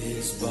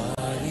his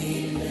body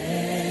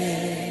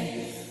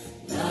lay,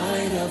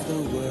 light of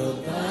the world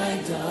by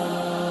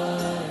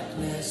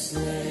darkness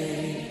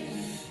slain,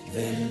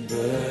 then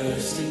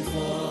bursting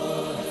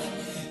forth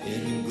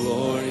in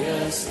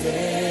glorious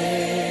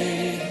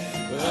day,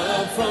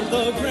 up from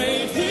the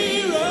grave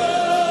he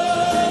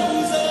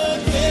rose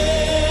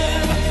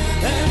again,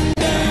 and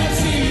as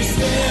he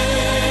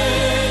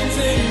stands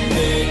in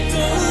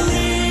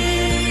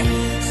victory,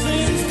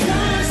 since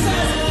Christ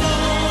has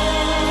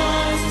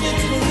lost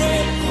its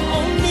grip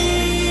on me,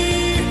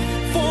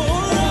 for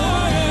I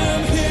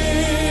am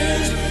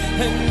his,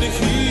 and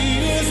he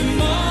is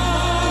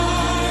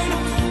mine,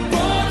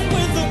 bought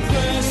with the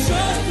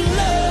precious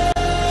blood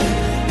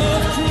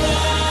of Christ.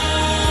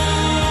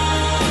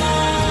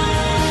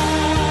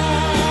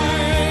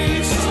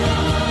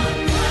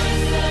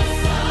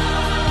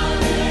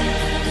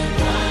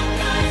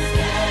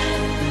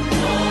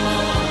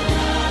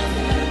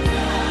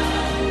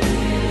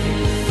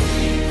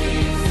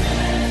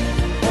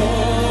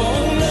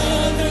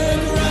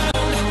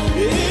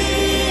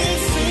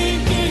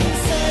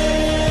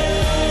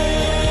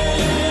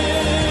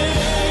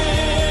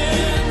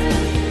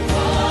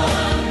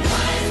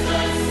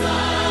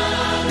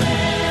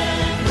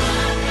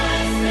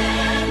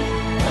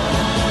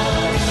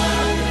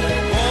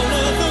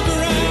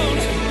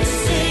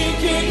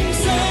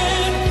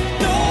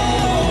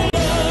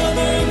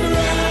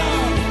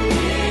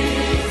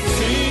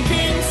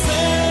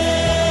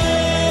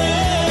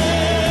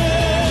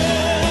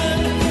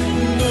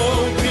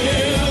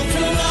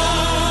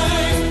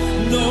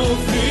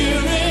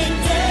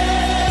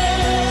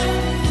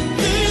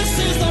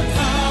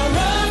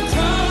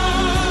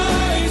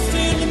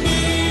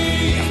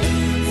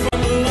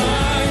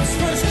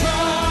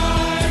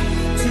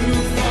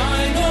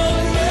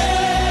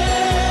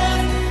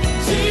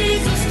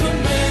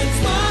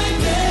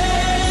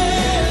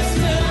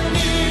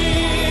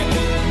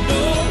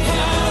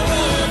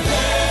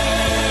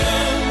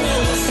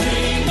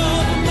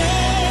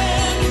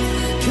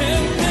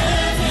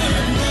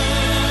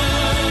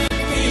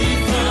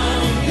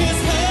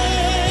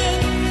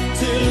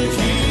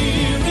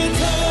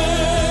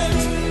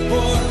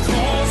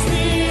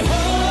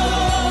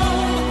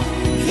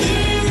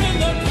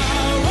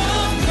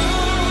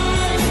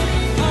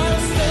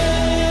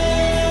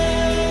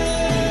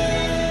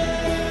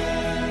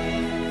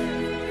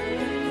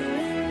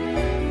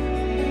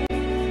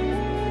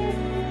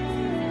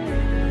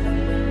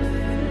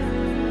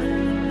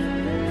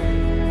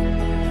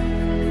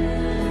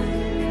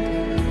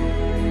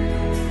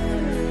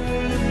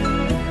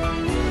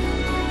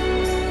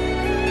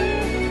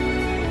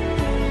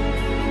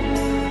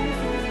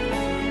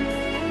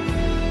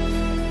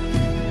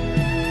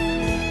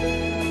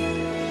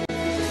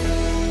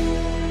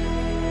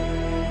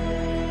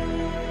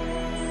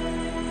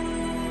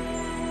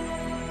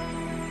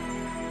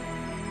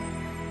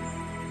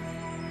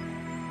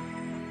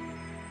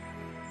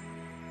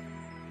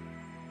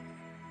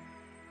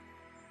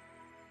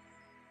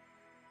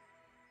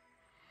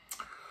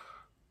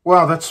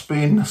 Well, that's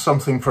been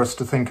something for us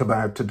to think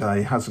about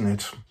today, hasn't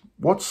it?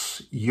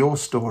 What's your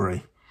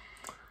story?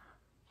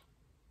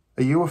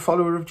 Are you a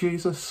follower of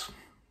Jesus?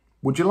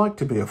 Would you like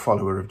to be a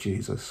follower of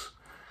Jesus?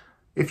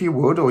 If you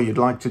would, or you'd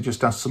like to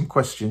just ask some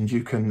questions,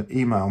 you can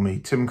email me,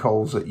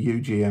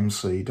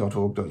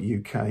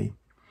 timcoles@ugmc.org.uk.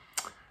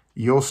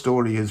 Your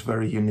story is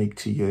very unique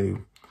to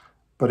you,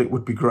 but it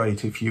would be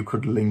great if you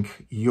could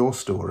link your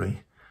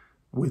story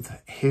with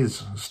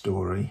his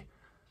story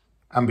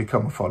and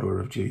become a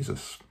follower of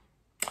Jesus.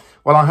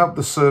 Well, I hope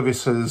the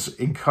service has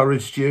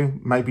encouraged you,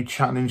 maybe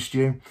challenged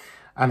you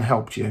and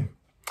helped you.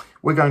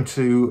 We're going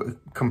to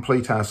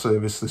complete our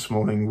service this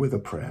morning with a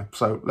prayer.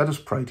 So let us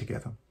pray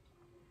together.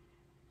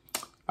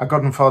 Our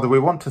God and Father, we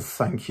want to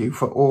thank you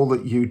for all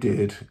that you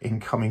did in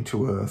coming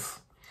to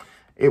earth.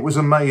 It was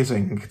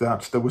amazing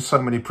that there were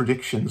so many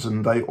predictions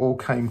and they all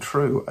came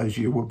true as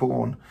you were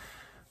born.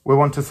 We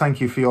want to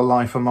thank you for your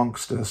life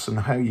amongst us and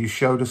how you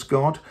showed us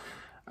God,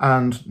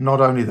 and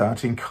not only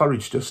that,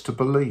 encouraged us to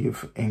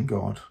believe in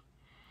God.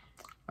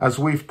 As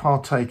we've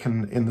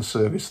partaken in the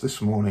service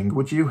this morning,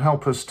 would you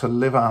help us to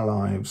live our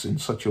lives in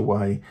such a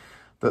way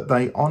that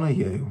they honour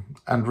you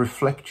and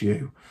reflect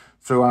you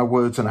through our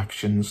words and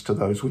actions to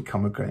those we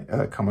come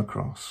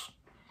across.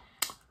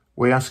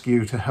 We ask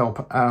you to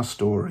help our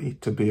story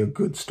to be a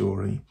good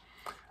story.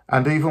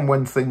 And even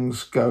when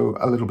things go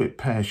a little bit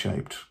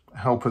pear-shaped,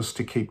 help us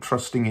to keep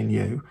trusting in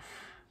you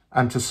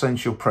and to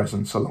sense your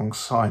presence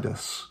alongside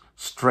us,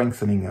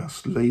 strengthening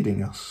us,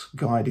 leading us,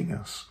 guiding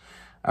us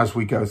as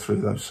we go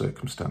through those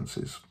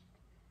circumstances.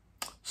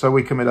 So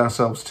we commit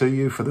ourselves to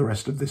you for the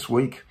rest of this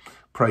week.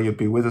 Pray you'd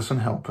be with us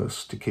and help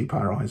us to keep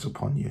our eyes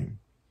upon you.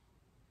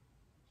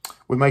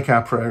 We make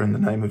our prayer in the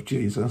name of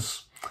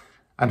Jesus,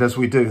 and as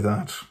we do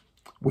that,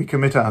 we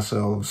commit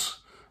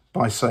ourselves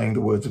by saying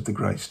the words of the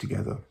grace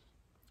together.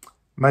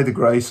 May the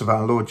grace of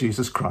our Lord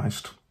Jesus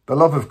Christ, the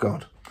love of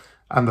God,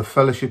 and the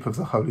fellowship of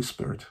the Holy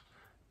Spirit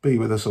be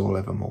with us all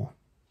evermore.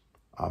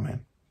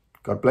 Amen.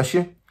 God bless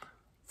you.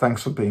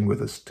 Thanks for being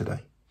with us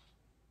today.